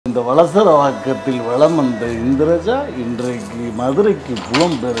இந்த வலசர வாக்கத்தில் வலம் வந்த இந்திரஜா இன்றைக்கு மதுரைக்கு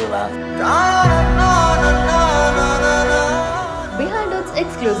புலம் பெறுகிறார். Behindwoods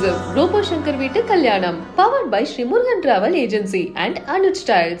exclusive Robo Shankar வீட்டு கல்யாணம் powered by Sri Murugan Travel Agency and Anuj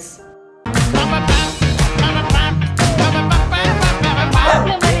Styles.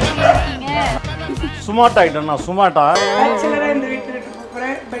 சுமாட்டா ஐட்டம்னா சுமாட்டா பேச்சலரா இந்த வீட்டுக்கு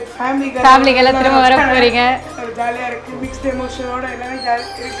போறேன் பட் ஃபேமிலிகள திரும்ப வர போறீங்க. ஜாலியா இருக்கு மிக்ஸ்ட் எமோஷனோட எல்லாமே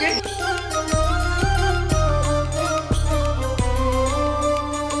ஜாலியா இருக்கு.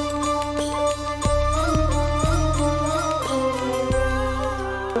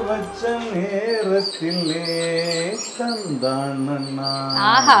 வச்ச நேரத்திலே தந்தானண்ணா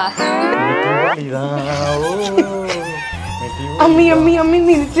ஆஹா அம்மி அம்மி அம்மி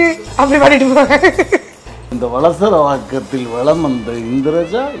மினிச்சு அப்படி பாடிட்டு போறாங்க. இந்த வலசர வாக்கத்தில் வலம் வந்த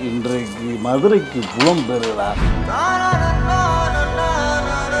இந்திரஜா இன்றைக்கு மதுரைக்கு புலம் பெறுகிறார்.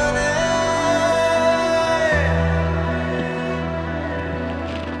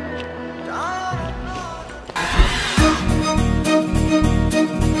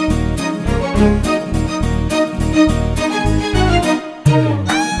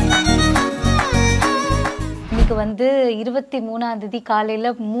 வந்து 23ஆம் தேதி காலையில்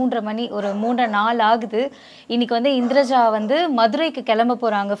 3:30 மணி ஒரு 3:04 ஆகுது. இன்னைக்கு வந்து இந்திரஜா வந்து மதுரைக்கு கிளம்ப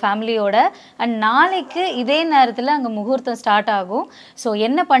போகிறாங்க ஃபேமிலியோட. அண்ட் நாளைக்கு இதே நேரத்தில் அங்கே முகூர்த்தம் ஸ்டார்ட் ஆகும். ஸோ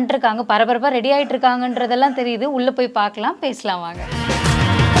என்ன பண்ணிருக்காங்க, பரபரப்பாக ரெடி ஆகிட்டு இருக்காங்கன்றதெல்லாம் தெரியுது. உள்ளே போய் பார்க்கலாம், பேசலாம் வாங்க.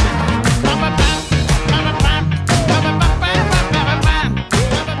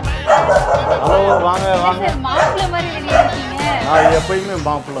 வாங்க வாங்க, மாப்பிள்ளை மாதிரி ரெடி ஆகிட்டீங்க. நான் எப்பயுமே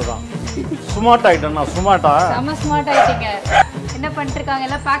மாப்பிள்ளை தான். சுமாட்டா ஐட்டம்னா சுமாட்டா செம்ம ஸ்மார்ட் ஆயிட்டீங்க. என்ன பண்ணிட்டு இருக்காங்க,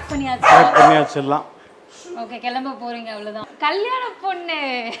 எல்லாம் பேக் பண்ணியாச்சு. பேக் பண்ணியாச்சு எல்லாம். ஓகே, கிளம்ப போறீங்க, அவ்வளவுதான். கல்யாண பொண்ணு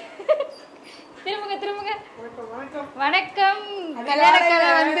திரும்புங்க திரும்புங்க. வணக்கம், கல்யாணக்கார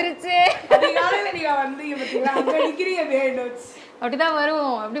வந்துருச்சு. அதிகாலையில நீங்க வந்தீங்க பாத்தீங்களா, அங்க நிக்கிறீங்க Behindwoods. அப்படிதான்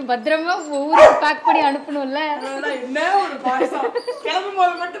வரும். அப்படி பத்திரமா ஊருக்கு பேக் பண்ணி அனுப்பணும்ல. என்ன ஒரு பாசம், கிளம்பும்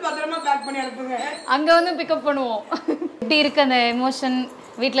போது மட்டும் பத்திரமா பேக் பண்ணி அனுப்புங்க. அங்க வந்து பிக்கப் பண்ணுவோம். எப்படி இருக்கு அந்த எமோஷன்?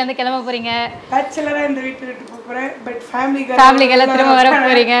 வீட்ல இருந்து கிளம்ப போறீங்க. பேச்சலரா இந்த வீட்டுக்கு போறேன் பட் ஃபேமிலிகள திரும்ப வர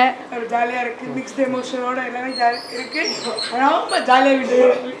போறீங்க. ஜாலியா இருக்கு மிக்ஸ்ட் எமோஷனோட எல்லாமே ஜாலியா இருக்கு. ரொம்ப ஜாலியா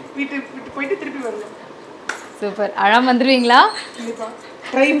வீட்டுக்கு போயிட்டு திருப்பி வருவோம். சூப்பர். அழாம வந்துருவீங்களா? கண்டிப்பா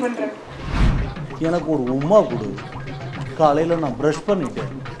ட்ரை பண்றேன். எனக்கு ஒரு உமா கொடு. காலையில் நான் ப்ரஷ்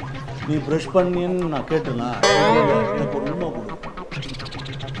பண்ணிட்டேன், நீ ப்ரஷ் பண்ணின்னு நான் கேட்டேனா? எனக்கு ஒரு உமா கொடு.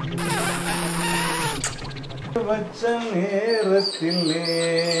 வச்ச நேரத்திலே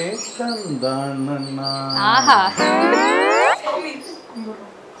தந்தானண்ணா ஆஹா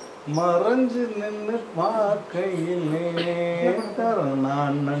மறைஞ்சு நின்று பார்க்கையிலே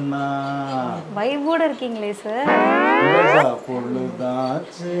தரணானண்ணா. வைபோட இருக்கீங்களே சார்.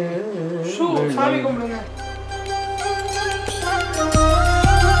 பொழுதாச்சு சாமி கும்பிடுங்க.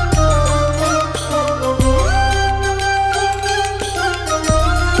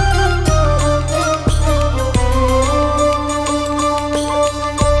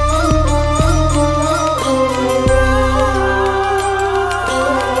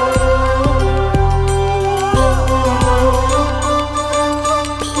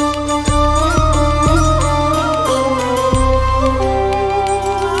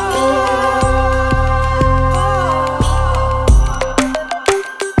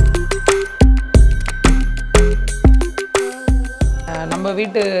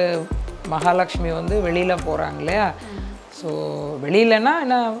 வீட்டு மகாலட்சுமி வந்து வெளியில் போகிறாங்க இல்லையா? ஸோ வெளியிலன்னா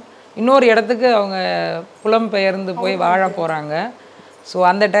என்ன, இன்னொரு இடத்துக்கு அவங்க புலம்பெயர்ந்து போய் வாழ போகிறாங்க. ஸோ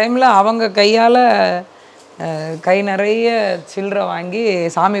அந்த டைமில் அவங்க கையால் கை நிறைய சில்லறை வாங்கி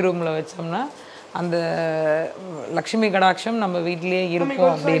சாமி ரூமில் வச்சோம்னா அந்த லக்ஷ்மி கடாட்சம் நம்ம வீட்டிலேயே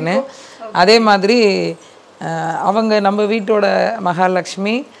இருக்கும் அப்படின்னு. அதே மாதிரி அவங்க நம்ம வீட்டோட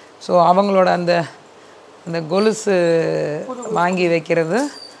மகாலட்சுமி. ஸோ அவங்களோட அந்த கொலுசு வாங்கி வைக்கிறது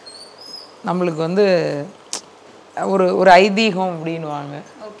நம்மளுக்கு வந்து ஒரு ஐதீகம் அப்படின்வாங்க.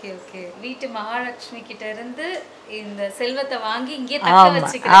 Okay okay. வீட்டு மகாலட்சுமி கிட்ட இருந்து இந்த செல்வத்தை வாங்கி இங்கே தக்க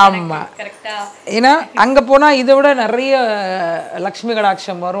வச்சுக்கிறாங்க. கரெக்ட்டா? ஏன்னா அங்கே போனால் இதை விட நிறைய லக்ஷ்மி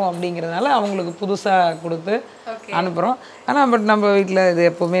கடாட்சம் வரும் அப்படிங்கிறதுனால அவங்களுக்கு புதுசாக கொடுத்து அனுப்புகிறோம். ஆனால் பட் நம்ம வீட்டில் இது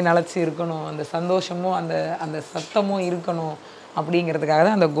எப்போவுமே நிலச்சி இருக்கணும், அந்த சந்தோஷமும் அந்த சத்தமும் இருக்கணும் அப்படிங்கிறதுக்காக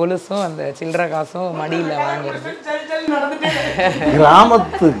தான் அந்த கொலுசும் அந்த சில்லறை காசும் மடியில் வாங்குறது.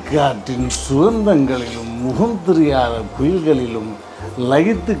 கிராமத்து காற்றின் சுகந்தங்களிலும் முகம் தெரியாத குயில்களிலும்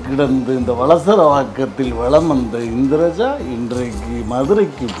லயித்து கிடந்து இந்த வலசர வாக்கத்தில் வலம் வந்த இந்திரஜா இன்றைக்கு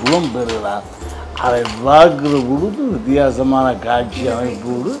மதுரைக்கு புலம் பெறுகிறார். அதை பார்க்குற பொழுது வித்தியாசமான காட்சி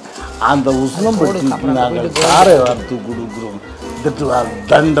அமைப்போடு அந்த உஷ்ணம் பற்றி நாங்கள் காரை வார்த்து கொடுக்குறோம். that was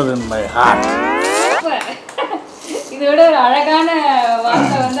thunder in my heart. இதோட ஒரு அழகான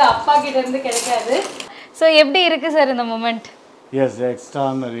வார்த்தை வந்து அப்பா கிட்ட இருந்து கிடைக்காது. ஸோ எப்படி இருக்கு சார் இந்த moment? S,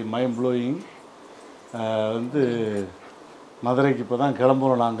 extraordinary, mind blowing. வந்து மதுரைக்கு இப்போ தான்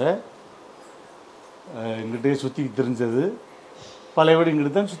கிளம்புறோம். நாங்கள் எங்கிட்டே சுற்றிக்கு தெரிஞ்சது பழையபடி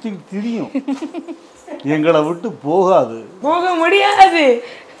இங்கிட்ட தான் சுற்றிக்கு திரியும். எங்களை விட்டு போகாது, போக முடியாது.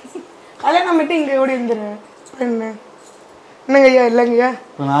 கல்யாணம் மட்டும் இங்கே ஓடி இருந்துடுறேன். என்னங்க ஐயா? இல்லைங்கய்யா,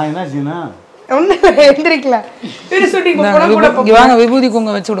 இப்போ நான் என்ன செய்யணும்? ஒன்றும் இல்லை, எந்திரிக்கலாம். வீடு ஷூட்டிங் வாங்க, விபூதி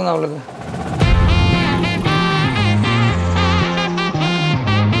குங்க வச்சு விடுங்க அவளுக்கு.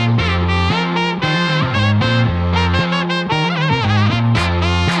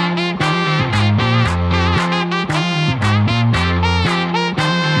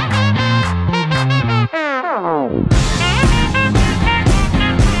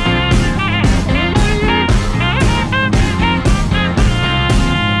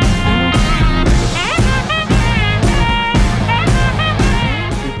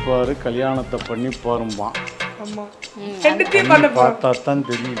 கல்யாணத்தை பண்ணி பாரும்பான். பார்த்தா தான்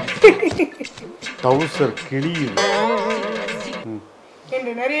தெரியும். டவுசர் கிளியுது.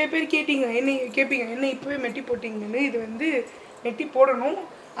 என்ன நிறைய பேர் கேட்டீங்க, என்ன கேட்பீங்க, என்ன இப்போவே மெட்டி போட்டிங்கன்னு. இது வந்து மெட்டி போடணும்.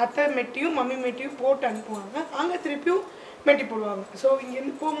 அத்தை மெட்டியும் மம்மி மெட்டியும் போட்டு அனுப்புவாங்க. அங்கே திருப்பியும் மெட்டி போடுவாங்க. ஸோ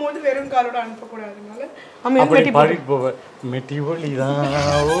இங்கேருந்து போகும்போது வெறும் காலோட அனுப்பக்கூடாதுனால மெட்டி பாடிட்டு போவேன். மெட்டி ஒளிதான்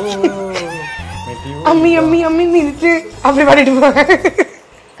அம்மி அம்மி அம்மின்னு இருந்துச்சு அப்படி பாடிட்டு போவாங்க.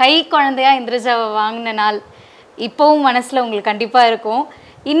 கை குழந்தையா இந்திரஜாவை வாங்கின நாள் இப்போவும் மனசில் உங்களுக்கு கண்டிப்பாக இருக்கும்.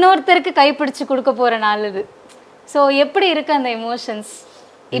 இன்னொருத்தருக்கு கைப்பிடிச்சு கொடுக்க போகிற நாள் இது. ஸோ எப்படி இருக்கு அந்த எமோஷன்ஸ்?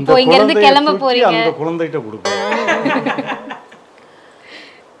 இப்போ இங்கேருந்து கிளம்ப போறீங்க, அந்த குழந்தைகிட்ட கொடுப்போம்.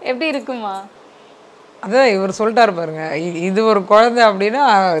 எப்படி இருக்குமா? அதான் இவர் சொல்லிட்டாரு பாருங்க, இது ஒரு குழந்தை அப்படின்னா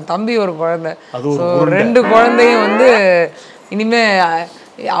தம்பி ஒரு குழந்தை. ஸோ 2 குழந்தையும் வந்து இனிமே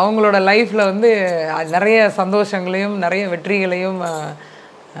அவங்களோட லைஃப்பில் வந்து நிறைய சந்தோஷங்களையும் நிறைய வெற்றிகளையும்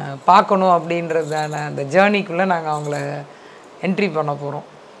பார்க்கணும் அப்படின்றதான அந்த ஜேர்னிக்குள்ளே நாங்கள் அவங்கள என்ட்ரி பண்ண போகிறோம்.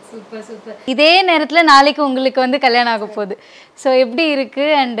 Super super. இதே நேரத்தில் நாளைக்கு உங்களுக்கு வந்து கல்யாணம் ஆக போகுது. ஸோ எப்படி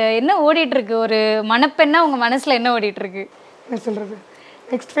இருக்குது அண்ட் என்ன ஓடிட்டுருக்கு? ஒரு மணப்பெண்ணா உங்கள் மனசில் என்ன ஓடிட்டுருக்கு? என்ன சொல்கிறது,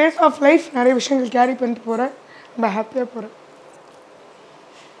 நெக்ஸ்ட் ஃபேஸ் ஆஃப் லைஃப் நிறைய விஷயங்கள் கேரி பண்ணிட்டு போகிறேன். ரொம்ப ஹாப்பியாக போகிறேன்.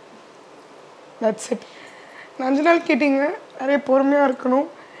 That's it. 5 நாள் கேட்டிங்க, நிறைய பொறுமையாக இருக்கணும்,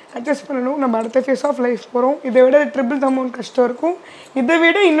 அட்ஜஸ்ட் பண்ணணும். நம்ம அடுத்த ஃபேஸ் ஆஃப் லைஃப் போகிறோம். இதை விட ட்ரிபிள் அமௌண்ட் கஷ்டம் இருக்கும். இதை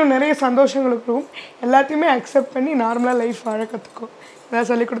விட இன்னும் நிறைய சந்தோஷங்கள் இருக்கும். எல்லாத்தையுமே அக்செப்ட் பண்ணி நார்மலாக லைஃப் வாழ கற்றுக்கும். இதான்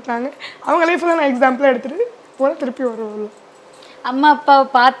சொல்லி கொடுத்தாங்க. அவங்க லைஃப்பில் நான் எக்ஸாம்பிளாக எடுத்துகிட்டு போகிறேன். திருப்பி வருவோம். அம்மா அப்பாவை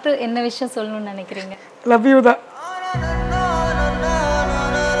பார்த்து என்ன விஷயம் சொல்லணும்னு நினைக்கிறீங்க? லவ் யூ தான்.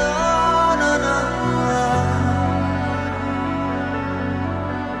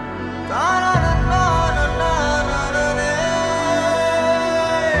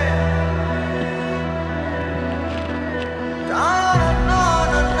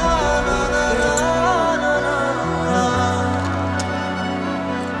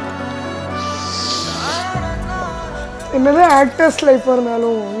 என்னதான் ஆக்டர்ஸ் லைஃப்பாக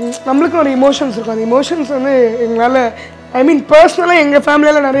இருந்தாலும் நம்மளுக்கும் ஒரு இமோஷன்ஸ் இருக்கும். அந்த இமோஷன்ஸ் வந்து எங்களால் பர்சனலாக எங்கள்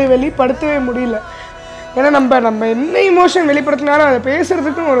ஃபேமிலியில் நிறைய வெளிப்படுத்தவே முடியல. ஏன்னா நம்ம என்ன இமோஷன் வெளிப்படுத்தினாலும் அதை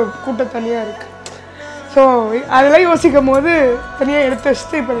பேசுகிறதுக்கும் ஒரு கூட்டம் தனியாக இருக்குது. ஸோ அதெல்லாம் யோசிக்கும் போது தனியாக எடுத்து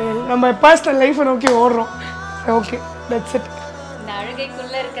வச்சுட்டு இப்போ நம்ம பர்சனல் லைஃப்பை நோக்கி ஓடுறோம். Okay, that's it. இந்த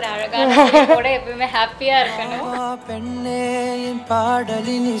அழுகைக்குள்ளே இருக்கிற அழகான கூட எப்பவுமே ஹாப்பியாக இருக்கணும். பெண்ணே என்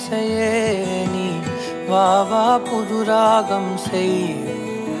பாடலின் இசையே நீ வா வா புது ராகம் செய்,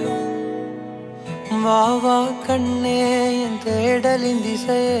 வா வா கண்ணே என் தேடலின்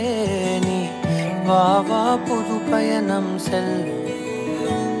திசையே நீ வா வா புது பயணம் செல்,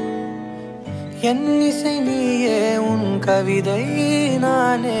 என் இசை நீயே உன் கவிதை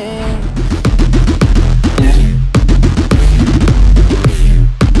நானே.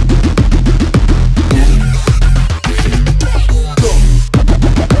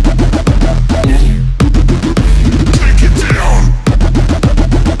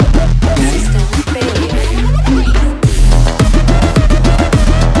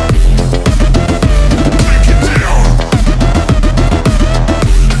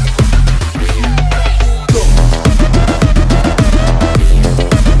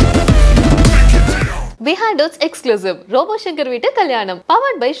 Behindwoods exclusive Robo Shankar வீட்டு கல்யாணம்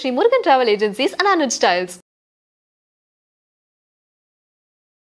powered by Sri Murugan Travel Agencies and Anuj Styles.